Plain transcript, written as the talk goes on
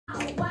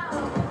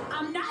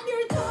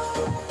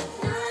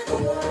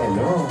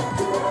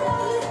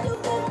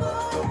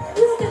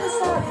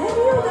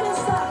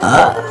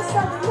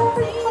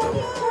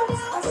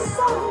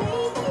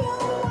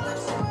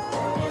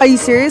Are you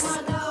serious?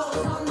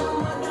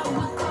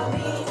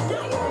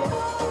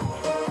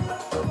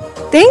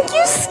 Thank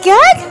you,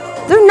 Skag?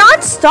 They're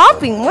not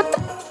stopping. What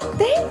the?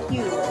 Thank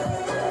you.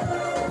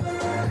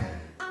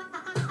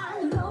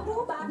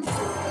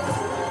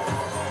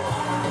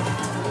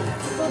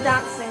 Still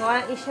dancing.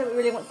 Why don't you show what you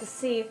really want to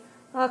see?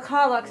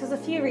 Carlox, there's a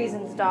few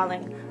reasons,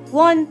 darling.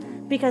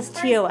 One, because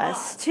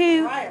TOS.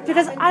 Two,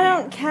 because I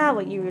don't care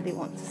what you really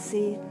want to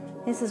see.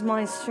 This is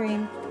my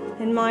stream,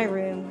 in my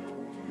room.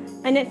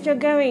 And if you're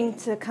going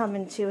to come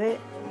into it,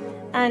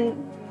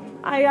 and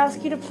I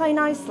ask you to play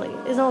nicely,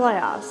 is all I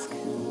ask.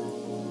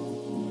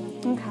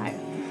 Okay.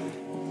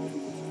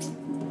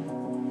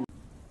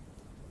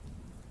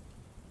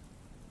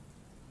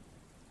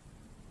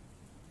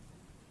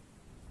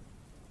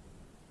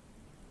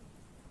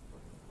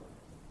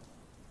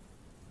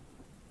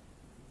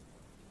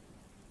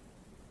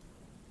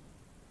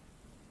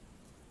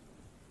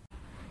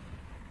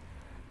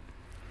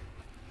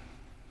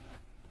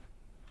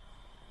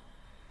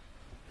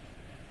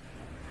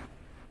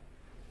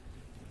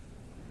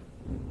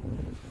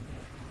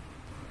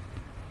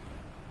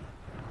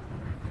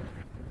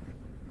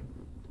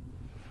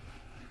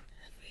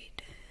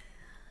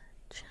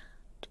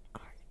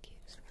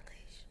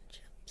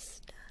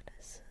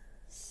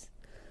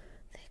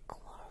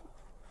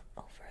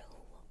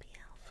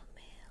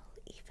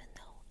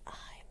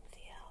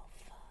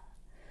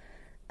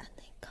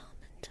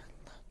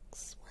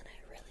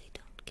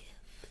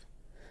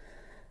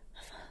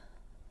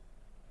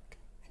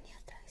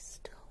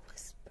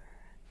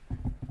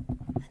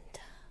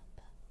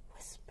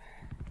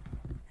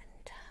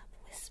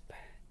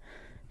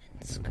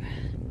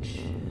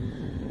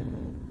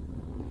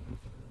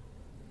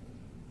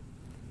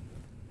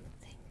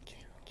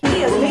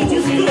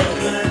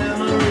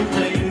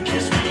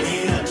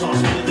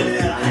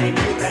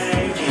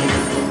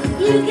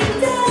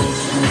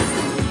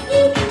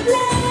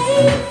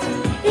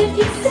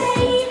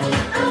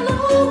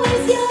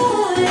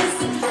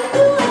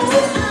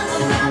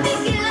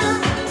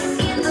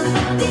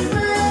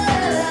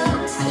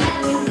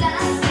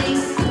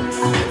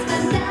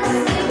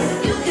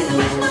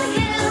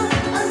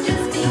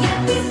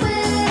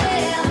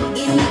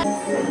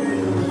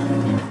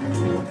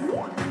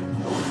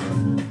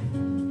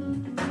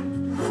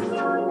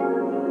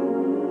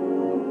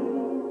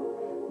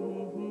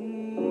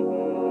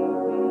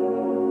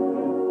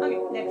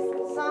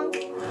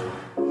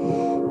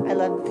 I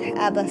love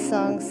ABBA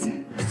songs.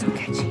 They're so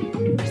catchy.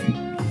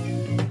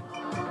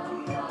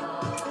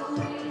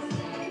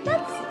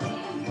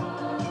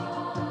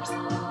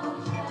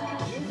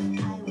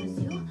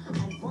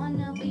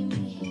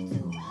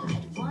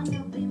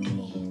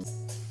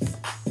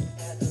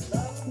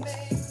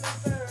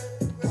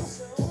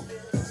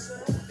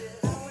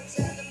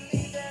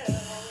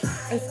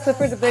 Is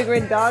Clifford the Big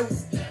Red Dog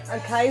a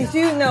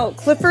kaiju? No,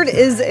 Clifford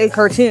is a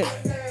cartoon.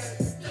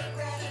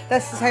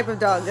 That's the type of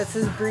dog. That's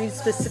his breed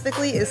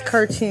specifically is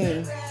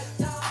cartoon.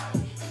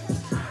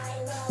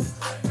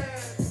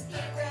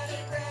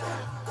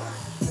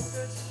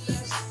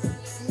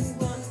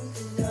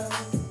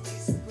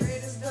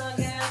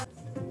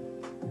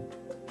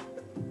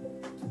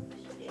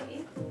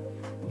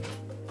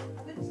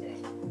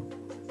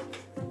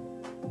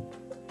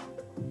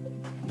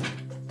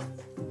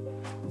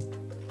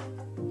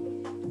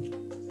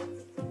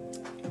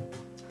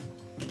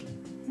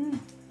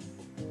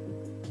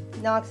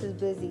 Knox is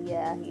busy,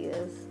 yeah, he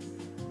is.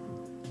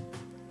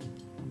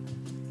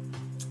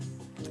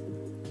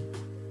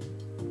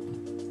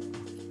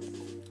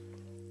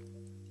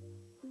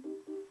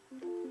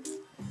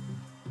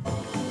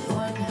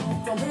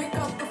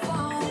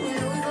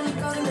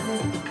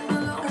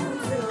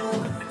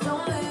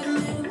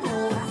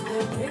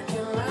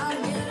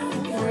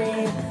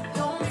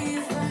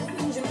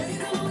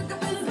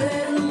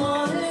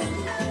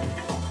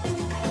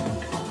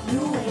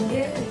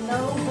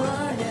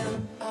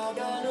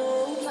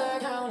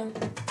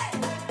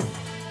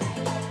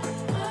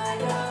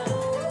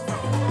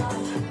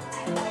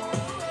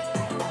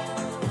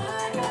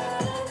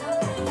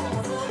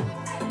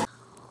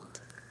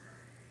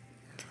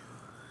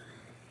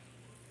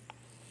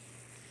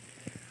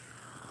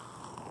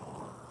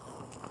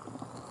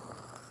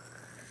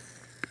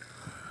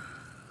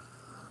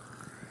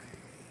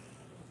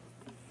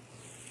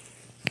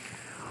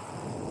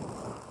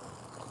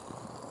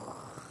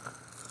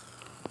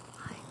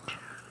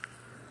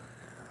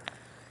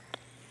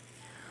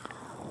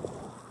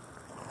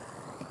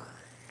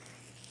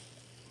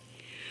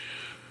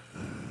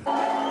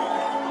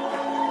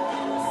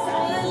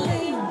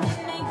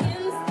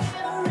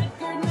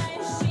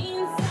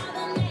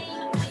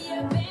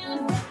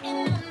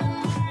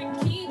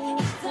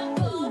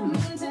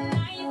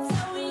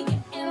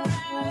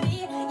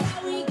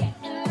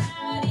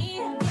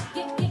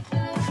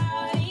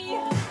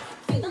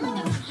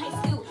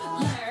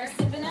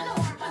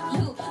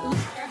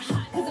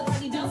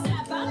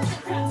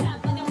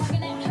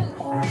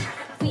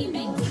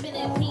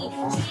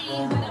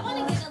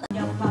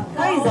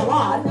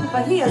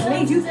 but he has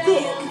made you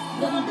thick.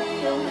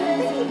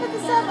 Thank you for the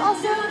sub.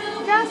 Also,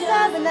 draft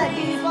sub and that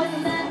beauty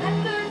welcome.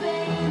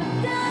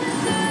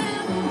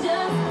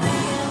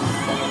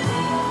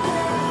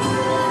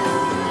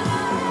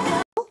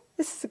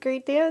 This is a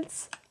great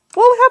dance.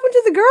 What happened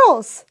to the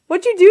girls?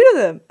 What'd you do to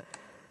them?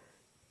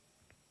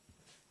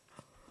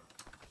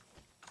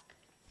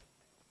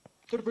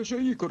 Terveisiä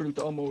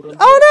Iikorilta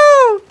Amouranth. Oh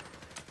no!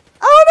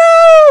 Oh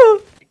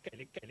no!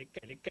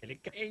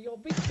 Ei oo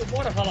vittu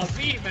Morhalan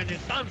viimeinen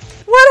tanssi.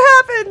 What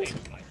happened?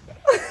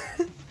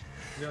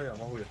 Joo,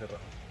 mä huijasin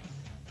rahaa.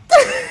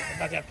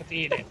 Mä sieltä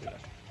tiineen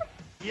ylös.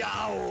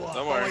 Jaua!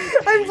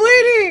 I'm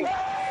bleeding!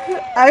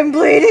 I'm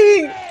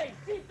bleeding!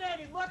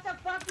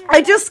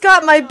 I just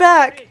got my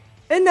back,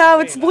 and now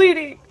it's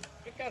bleeding.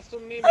 Mikä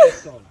sun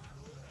nimes on?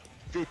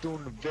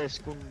 Vitun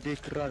veskun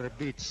dikrar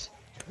bitch.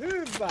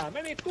 Hyvä,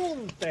 meni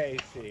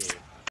tunteisiin.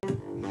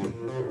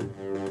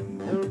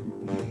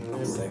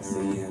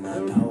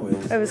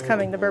 It was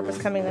coming, the burp was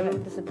coming, then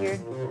it disappeared.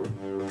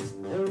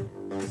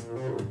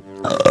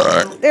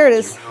 There it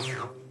is.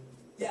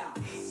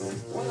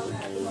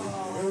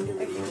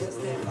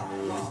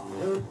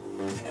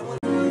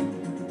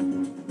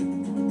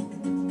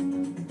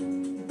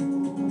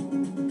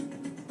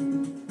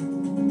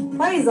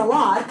 Praise a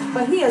lot,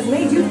 but he has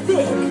made you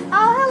thick.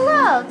 Oh,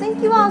 hello.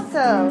 Thank you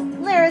also.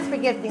 Lyris for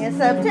gifting us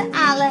up to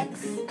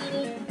Alex.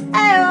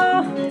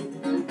 Oh.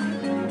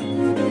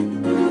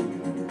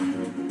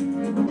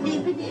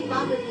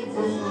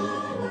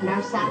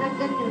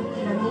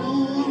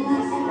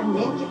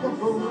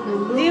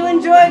 Do you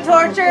enjoy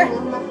torture?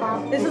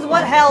 This is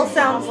what hell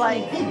sounds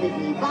like. This is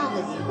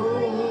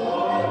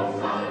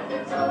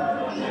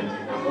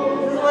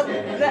what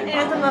the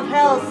anthem of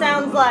hell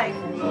sounds like.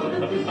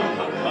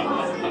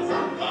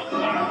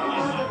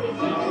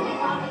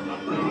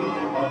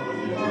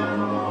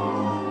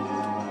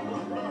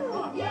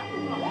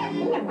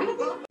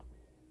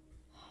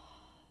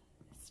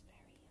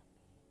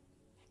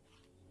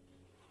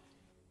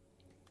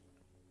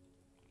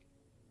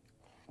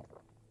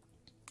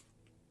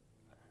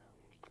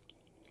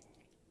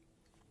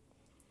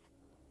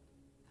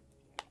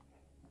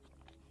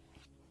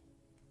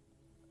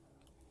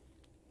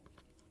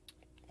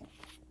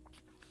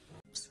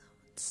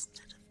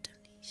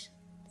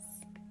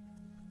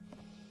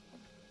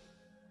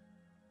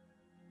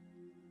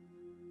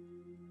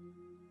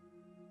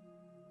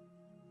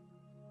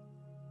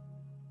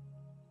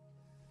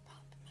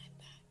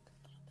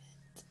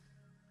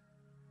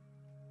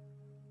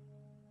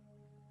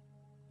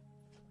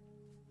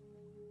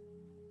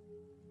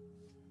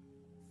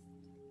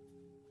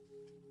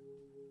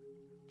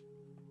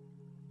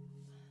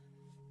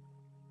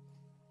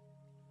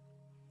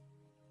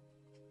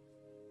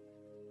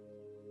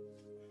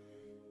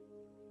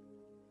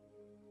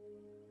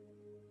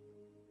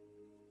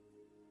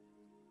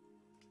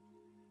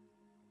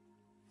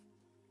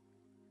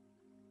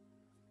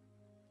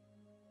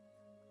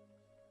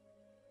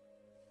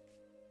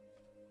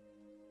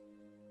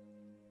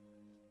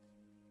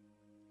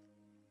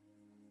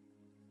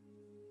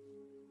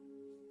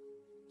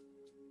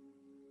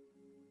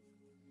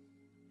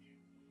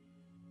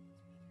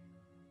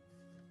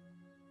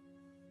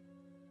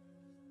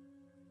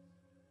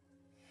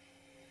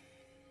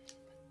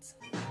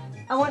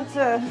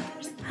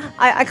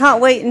 I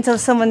can't wait until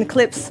someone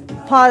clips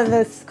part of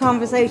this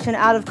conversation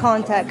out of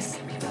context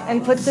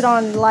and puts it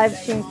on live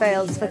stream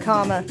fails for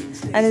karma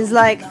and is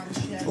like,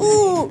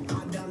 ooh,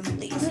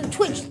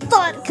 Twitch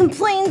thought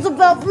complains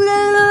about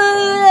blah, blah,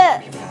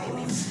 blah.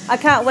 I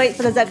can't wait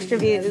for those extra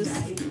views.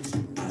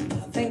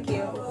 Thank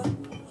you.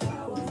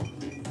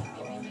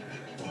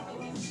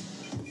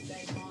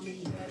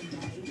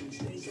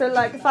 For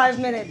like 5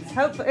 minutes,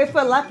 if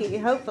we're lucky,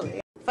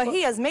 hopefully. But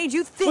he has made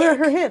you thick. Where are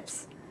her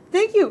hips?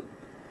 Thank you,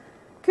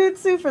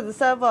 Kutsu, for the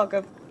sub.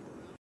 Welcome.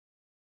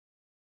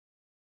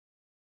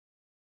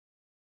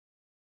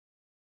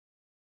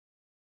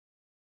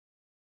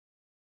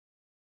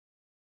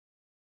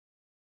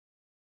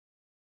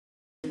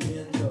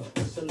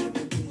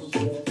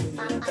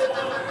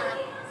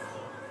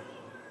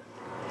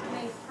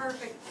 Makes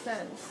perfect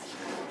sense.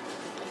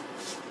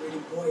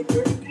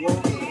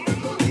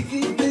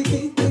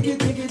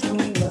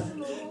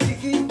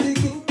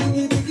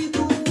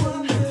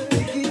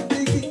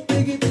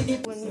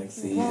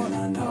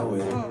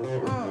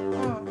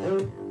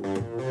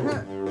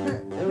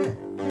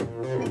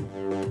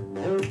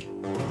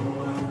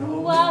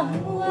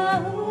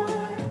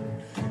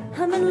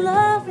 I'm in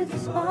love with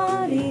this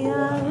body.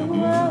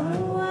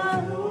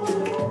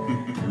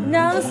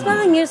 Now I'm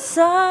smelling your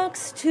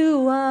socks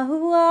too.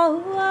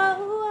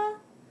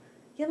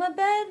 Yeah, my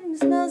bedroom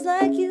smells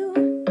like you.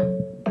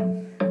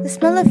 The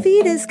smell of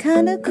feet is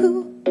kinda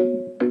cool.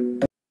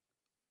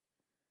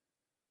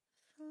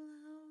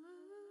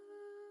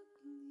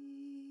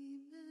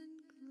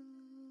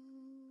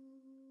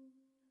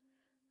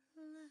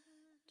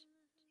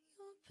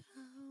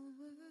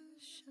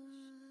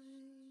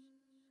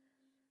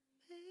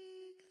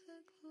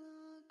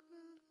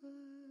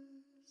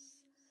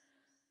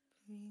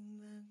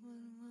 Bring back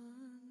what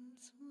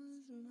once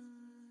was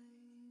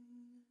mine.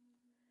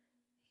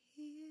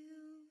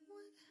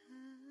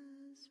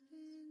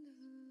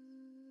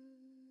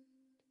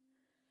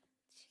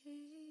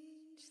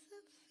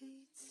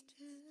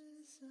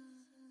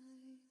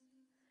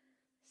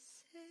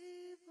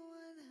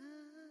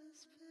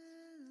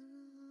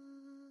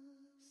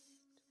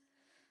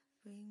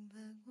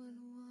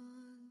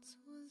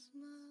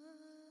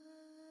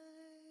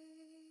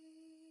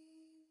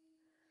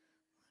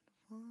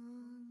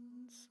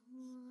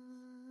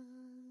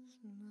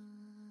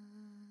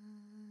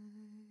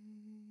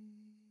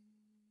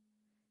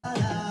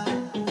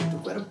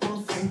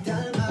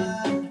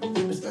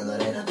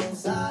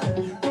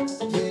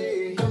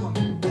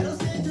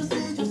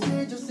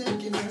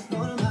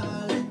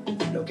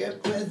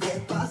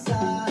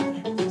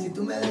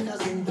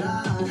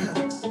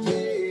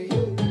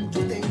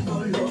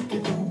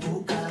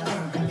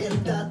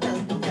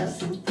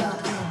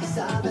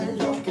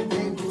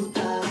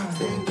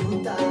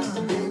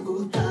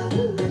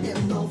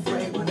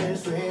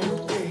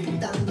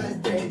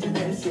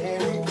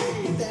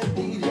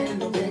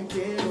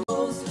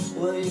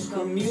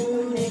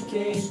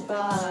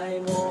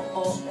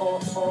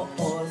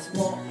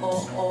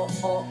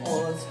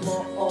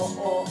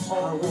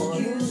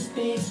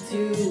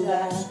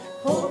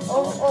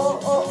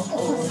 What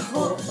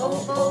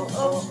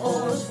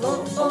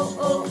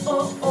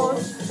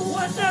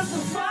does the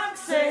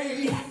fox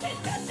say?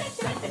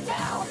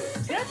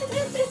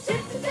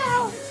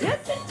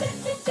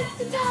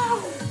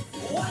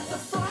 What the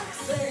fox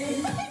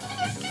say?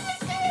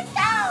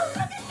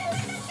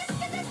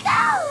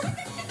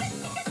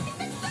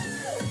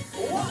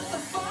 What the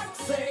fox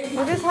say?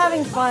 We're just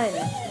having fun.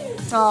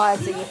 Oh, I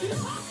see.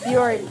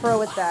 You're a pro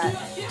with that.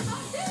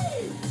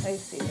 I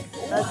see.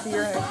 That's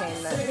your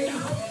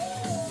entertainment.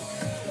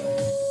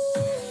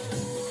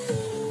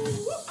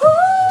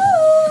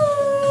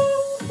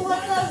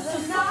 What does the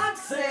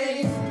fox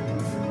say?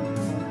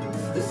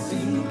 The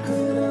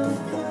secret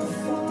of the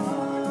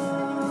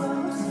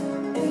fox,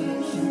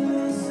 ancient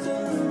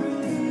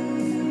mystery.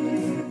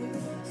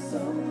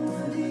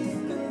 Someone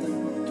deep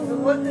in the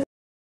woods.